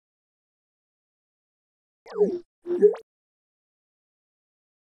Oh my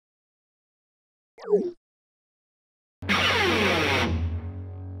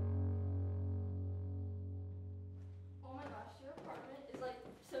gosh, your apartment is like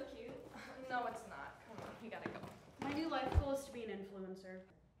so cute. No, it's not. Come on, we gotta go. My new life goal is to be an influencer.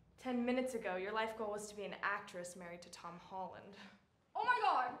 10 minutes ago, your life goal was to be an actress married to Tom Holland. Oh my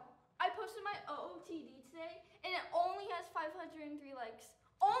god! I posted my OOTD today, and it only has 503 likes.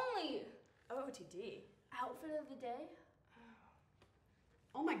 Only! OOTD? Outfit of the day?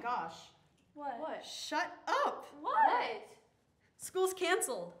 Oh my gosh. What? Shut up! What? School's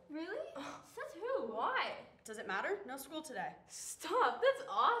canceled. Really? Says who? Why? Does it matter? No school today. Stop, that's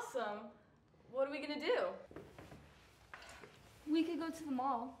awesome. What are we gonna do? We could go to the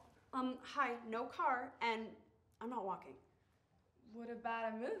mall. Hi, no car, and I'm not walking. What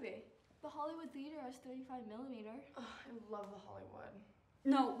about a movie? The Hollywood Theater has 35mm. Oh, I love the Hollywood.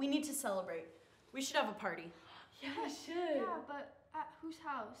 No, we need to celebrate. We should have a party. Yeah, we should. Yeah, but at whose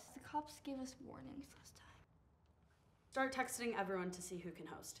house? The cops gave us warnings last time. Start texting everyone to see who can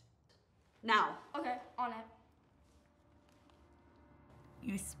host. Now. Okay, on it.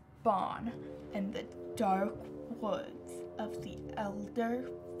 You spawn in the dark woods of the Elder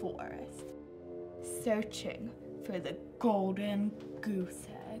Forest, searching for the golden goose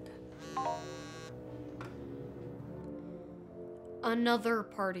egg. Another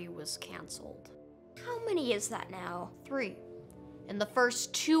party was canceled. How many is that now? 3. In the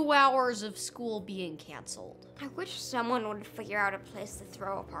first 2 hours of school being canceled. I wish someone would figure out a place to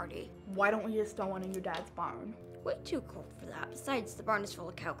throw a party. Why don't we just throw one in your dad's barn? Way too cold for that. Besides, the barn is full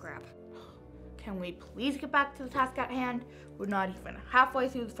of cow crap. Can we please get back to the task at hand? We're not even halfway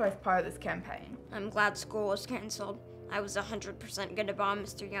through the first part of this campaign. I'm glad school was canceled. I was 100% gonna bomb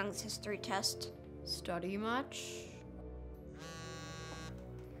Mr. Young's history test. Study much?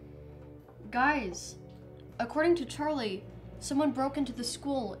 Guys, according to Charlie, someone broke into the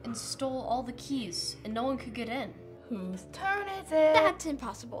school and stole all the keys, and no one could get in. Whose turn is it? That's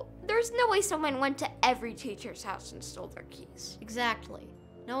impossible. There's no way someone went to every teacher's house and stole their keys. Exactly.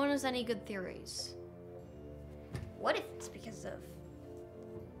 No one has any good theories. What if it's because of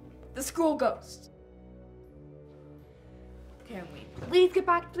The school ghost. Can we please get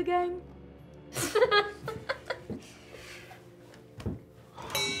back to the game?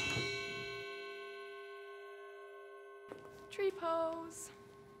 Tree pose.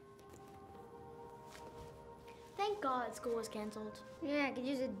 Thank God school was canceled. Yeah, I could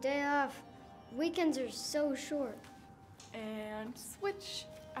use a day off. Weekends are so short. And switch.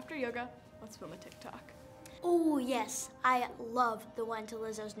 After yoga, let's film a TikTok. Oh yes, I love the one to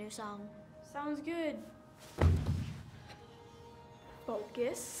Lizzo's new song. Sounds good.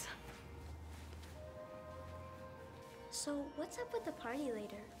 Focus. So what's up with the party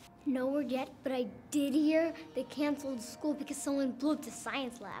later? No word yet, but I did hear they canceled school because someone blew up the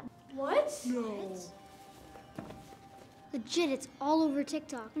science lab. What? No. Legit, it's all over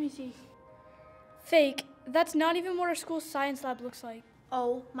TikTok. Let me see. Fake. That's not even what our school science lab looks like.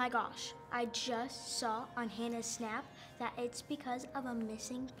 Oh my gosh, I just saw on Hannah's snap that it's because of a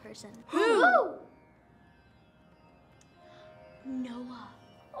missing person. Who? Noah.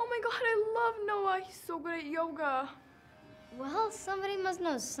 Oh my god, I love Noah. He's so good at yoga. Well, somebody must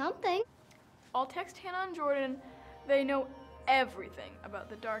know something. I'll text Hannah and Jordan. They know everything about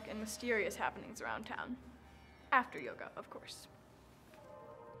the dark and mysterious happenings around town. After yoga, of course.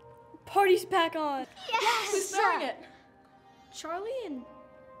 Party's back on. Yes! Who's throwing it? Charlie and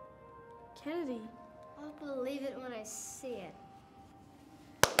Kennedy. I'll believe it when I see it.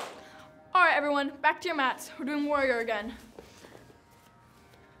 All right, everyone, back to your mats. We're doing warrior again.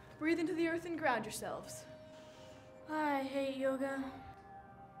 Breathe into the earth and ground yourselves. I hate yoga.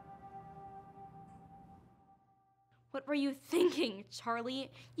 What were you thinking,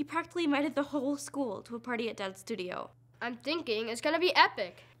 Charlie? You practically invited the whole school to a party at Dad's studio. I'm thinking it's gonna be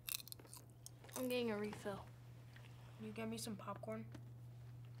epic. I'm getting a refill. Can you get me some popcorn?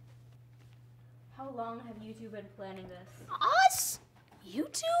 How long have you two been planning this? Us? You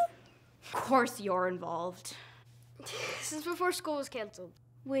two? Of course you're involved. Since before school was canceled.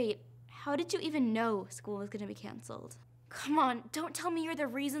 Wait, how did you even know school was gonna be canceled? Come on, don't tell me you're the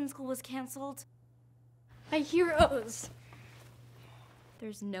reason school was canceled. My heroes.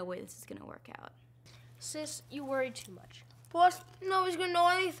 There's no way this is gonna work out. Sis, you worry too much. Plus, nobody's gonna know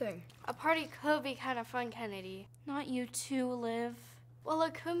anything. A party could be kind of fun, Kennedy. Not you too, Liv. Well,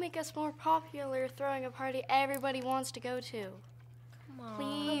 it could make us more popular throwing a party everybody wants to go to. Come on.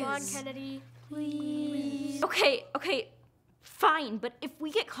 Please. Come on, Kennedy. Please. Okay, fine, but if we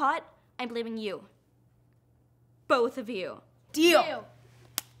get caught, I'm blaming you. Both of you. Deal.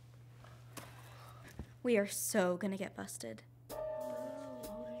 We are so gonna get busted.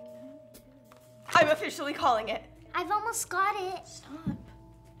 I'm officially calling it. I've almost got it. Stop.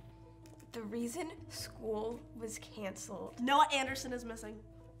 The reason school was canceled. Noah Anderson is missing.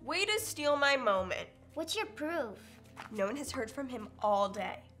 Way to steal my moment. What's your proof? No one has heard from him all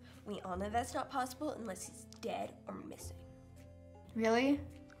day. We all know that's not possible unless he's dead or missing. Really?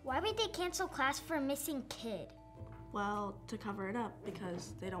 Why would they cancel class for a missing kid? Well, to cover it up,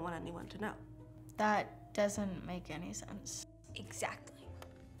 because they don't want anyone to know. That doesn't make any sense. Exactly.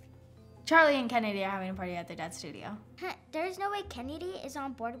 Charlie and Kennedy are having a party at their dad's studio. There's no way Kennedy is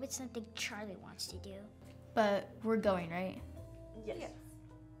on board with something Charlie wants to do. But we're going, right? Yes.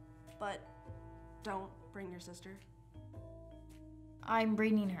 But don't bring your sister. I'm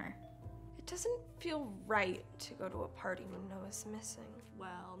bringing her. It doesn't feel right to go to a party when Noah's missing.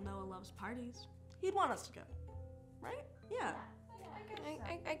 Well, Noah loves parties. He'd want us to go. Right? Yeah.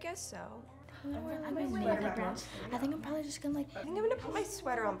 I guess so. I think I'm probably just gonna I think I'm gonna put my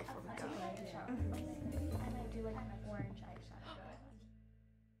sweater on before we go.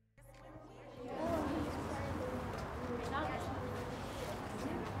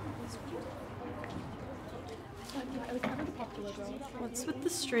 What's with the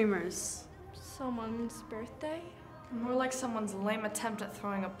streamers? Someone's birthday? More like someone's lame attempt at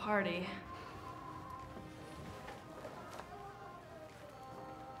throwing a party.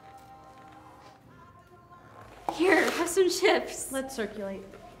 Here, have some chips. Let's circulate.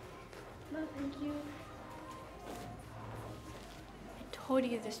 No, thank you. I told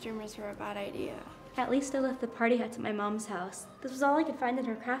you the streamers were a bad idea. At least I left the party hat at my mom's house. This was all I could find in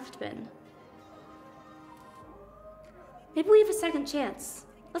her craft bin. Maybe we have a second chance.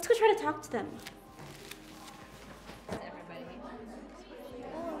 Let's go try to talk to them.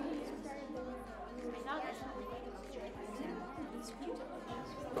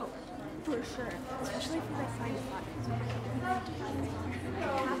 For sure, especially if we find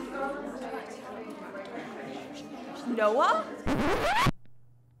a Noah?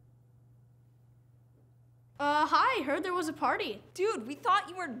 Hi, heard there was a party. Dude, we thought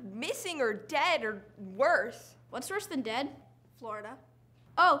you were missing or dead or worse. What's worse than dead? Florida.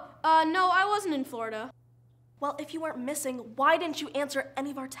 Oh, no, I wasn't in Florida. Well, if you weren't missing, why didn't you answer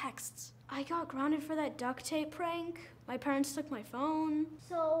any of our texts? I got grounded for that duct tape prank. My parents took my phone.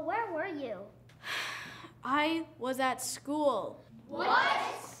 So where were you? I was at school.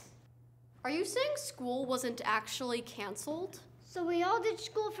 Are you saying school wasn't actually canceled? So we all did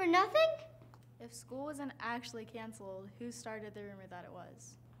school for nothing? If school wasn't actually canceled, who started the rumor that it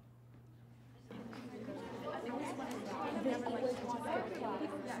was?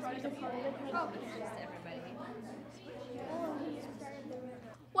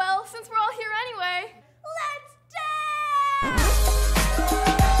 Well, since we're all here anyway,